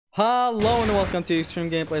Hello and welcome to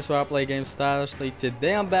Extreme Gameplays, where I play games stylishly.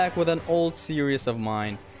 Today I'm back with an old series of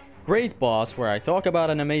mine, Great Boss, where I talk about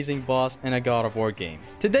an amazing boss in a God of War game.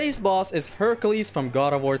 Today's boss is Hercules from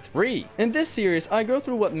God of War 3. In this series, I go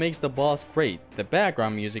through what makes the boss great, the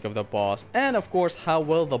background music of the boss, and of course how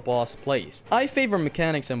well the boss plays. I favor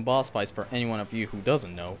mechanics in boss fights for anyone of you who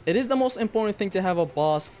doesn't know. It is the most important thing to have a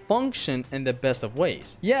boss function in the best of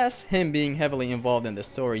ways. Yes, him being heavily involved in the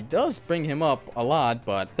story does bring him up a lot,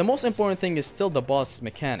 but the most important thing is still the boss's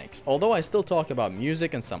mechanics. Although I still talk about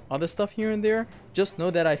music and some other stuff here and there, just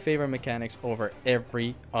know that I favor mechanics over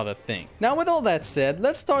every other thing. Now with all that said,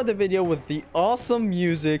 let's start the video with the awesome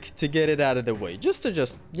music to get it out of the way. Just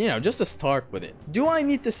to start with it. Do I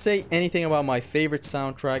need to say anything about my favorite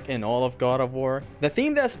soundtrack in all of God of War? The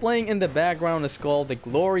theme that's playing in the background is called The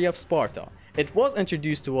Glory of Sparta. It was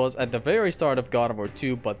introduced to us at the very start of God of War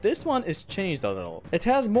 2, but this one is changed a little. It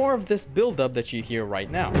has more of this build-up that you hear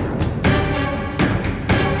right now.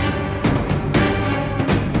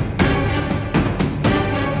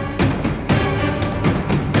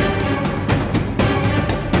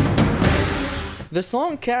 The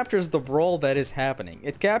song captures the brawl that is happening.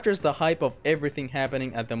 It captures the hype of everything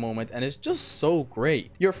happening at the moment, and it's just so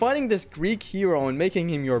great. You're fighting this Greek hero and making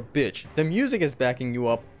him your bitch. The music is backing you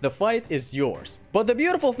up. The fight is yours. But the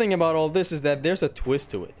beautiful thing about all this is that there's a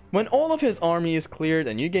twist to it. When all of his army is cleared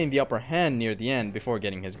and you gain the upper hand near the end before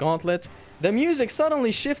getting his gauntlets, the music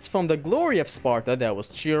suddenly shifts from the glory of Sparta that was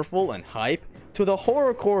cheerful and hype to the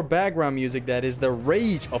horrorcore background music that is the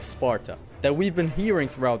rage of Sparta that we've been hearing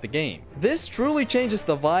throughout the game. This truly changes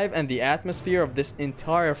the vibe and the atmosphere of this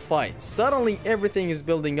entire fight. Suddenly everything is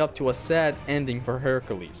building up to a sad ending for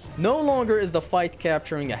Hercules. No longer is the fight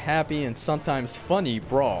capturing a happy and sometimes funny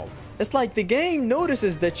brawl. It's like the game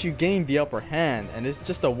notices that you gained the upper hand, and it's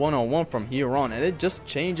just a one-on-one from here on, and it just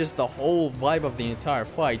changes the whole vibe of the entire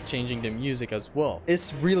fight, changing the music as well.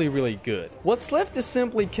 It's really good. What's left is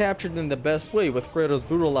simply captured in the best way, with Kratos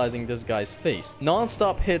brutalizing this guy's face.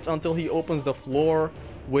 Non-stop hits until he opens the floor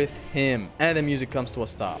with him, and the music comes to a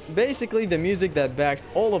stop. Basically, the music that backs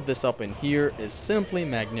all of this up in here is simply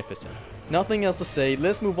magnificent. Nothing else to say,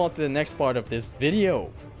 let's move on to the next part of this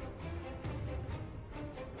video.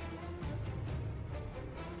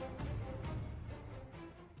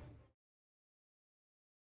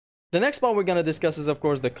 The next part we're gonna discuss is of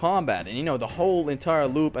course the combat, and the whole entire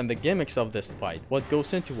loop and the gimmicks of this fight. What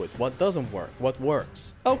goes into it, what doesn't work, what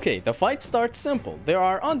works. Okay, the fight starts simple. There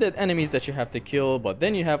are undead enemies that you have to kill, but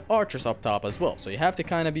then you have archers up top as well, so you have to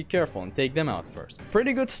kind of be careful and take them out first.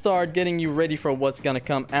 Pretty good start getting you ready for what's gonna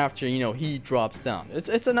come after, he drops down.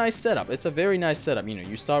 It's a nice setup. It's a very nice setup.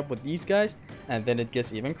 You start with these guys and then it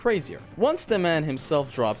gets even crazier. Once the man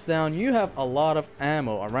himself drops down, you have a lot of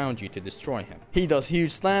ammo around you to destroy him. He does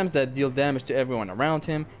huge slams that deal damage to everyone around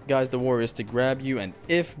him, guides the warriors to grab you, and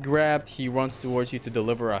if grabbed, he runs towards you to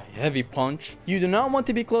deliver a heavy punch. You do not want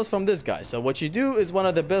to be close from this guy, so what you do is one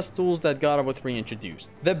of the best tools that God of War 3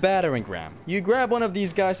 introduced, the battering ram. You grab one of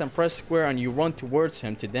these guys and press square and you run towards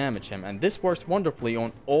him to damage him, and this works wonderfully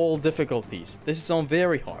on all difficulties. This is on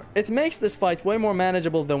very hard. It makes this fight way more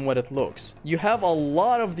manageable than what it looks. You have a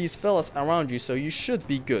lot of these fellas around you, so you should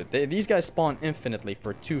be good. These guys spawn infinitely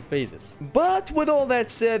for 2 phases. But with all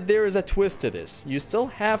that said, there is a twist to this. You still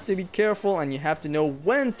have to be careful, and you have to know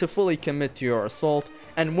when to fully commit to your assault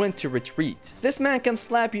and when to retreat. This man can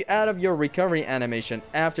slap you out of your recovery animation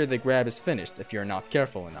after the grab is finished if you're not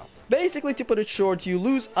careful enough. Basically, to put it short, you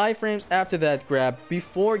lose iframes after that grab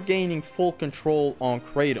before gaining full control on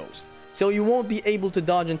Kratos. So you won't be able to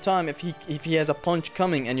dodge in time if he has a punch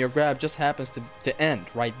coming and your grab just happens to end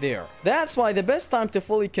right there. That's why the best time to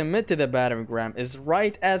fully commit to the battering ram is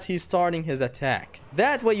right as he's starting his attack.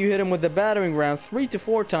 That way you hit him with the battering ram 3 to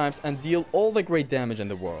 4 times and deal all the great damage in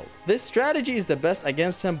the world. This strategy is the best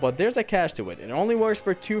against him, but there's a catch to it. It only works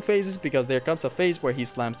for 2 phases because there comes a phase where he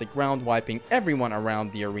slams the ground, wiping everyone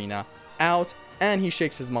around the arena out, and he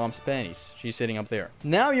shakes his mom's panties. She's sitting up there.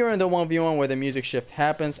 Now you're in the 1v1 where the music shift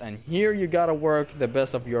happens, and here you gotta work the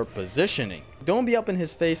best of your positioning. Don't be up in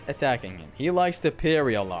his face attacking him. He likes to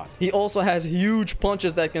parry a lot. He also has huge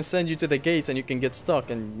punches that can send you to the gates and you can get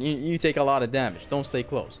stuck and you take a lot of damage. Don't stay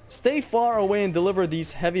close. Stay far away and deliver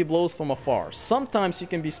these heavy blows from afar. Sometimes you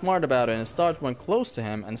can be smart about it and start when close to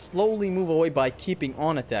him and slowly move away by keeping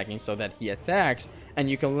on attacking so that he attacks and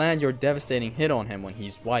you can land your devastating hit on him when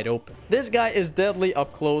he's wide open. This guy is deadly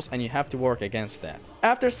up close and you have to work against that.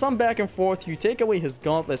 After some back and forth, you take away his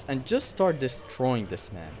gauntlets and just start destroying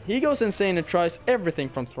this man. He goes insane and tries everything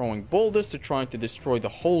from throwing boulders to trying to destroy the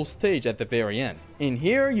whole stage at the very end. In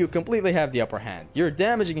here, you completely have the upper hand. You're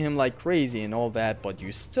damaging him like crazy and all that, but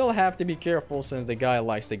you still have to be careful since the guy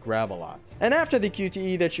likes to grab a lot. And after the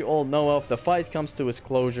QTE that you all know of, the fight comes to its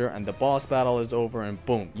closure and the boss battle is over, and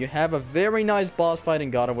boom, you have a very nice boss fight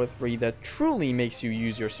in God of War 3 that truly makes you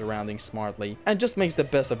use your surroundings smartly and just makes the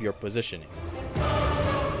best of your positioning.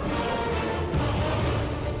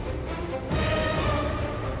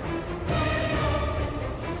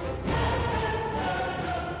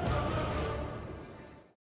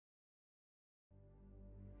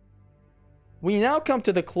 We now come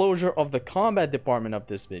to the closure of the combat department of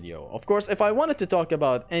this video. Of course, if I wanted to talk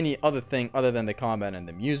about any other thing other than the combat and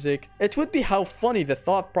the music, it would be how funny the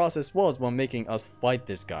thought process was when making us fight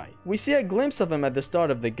this guy. We see a glimpse of him at the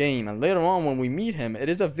start of the game, and later on when we meet him, it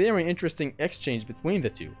is a very interesting exchange between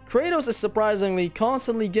the two. Kratos is surprisingly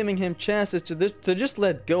constantly giving him chances to just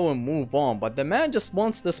let go and move on, but the man just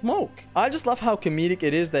wants the smoke. I just love how comedic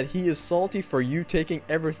it is that he is salty for you taking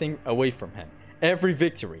everything away from him. Every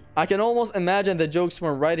victory. I can almost imagine the jokes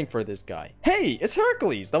we're writing for this guy. Hey, it's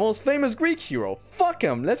Hercules, the most famous Greek hero. Fuck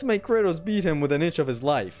him, let's make Kratos beat him with an inch of his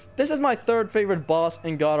life. This is my third favorite boss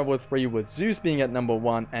in God of War 3, with Zeus being at number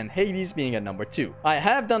 1 and Hades being at number 2. I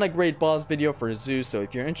have done a great boss video for Zeus, so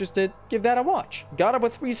if you're interested, give that a watch. God of War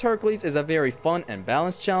 3's Hercules is a very fun and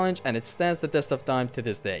balanced challenge, and it stands the test of time to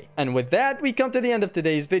this day. And with that, we come to the end of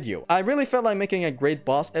today's video. I really felt like making a great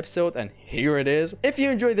boss episode, and here it is. If you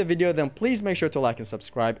enjoyed the video, then please make sure to like and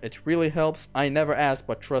subscribe. It really helps. I never ask,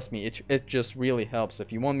 but trust me, it just really helps.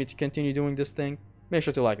 If you want me to continue doing this thing, make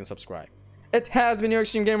sure to like and subscribe. It has been your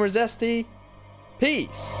Extreme Gamer Zesty.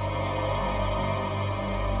 Peace.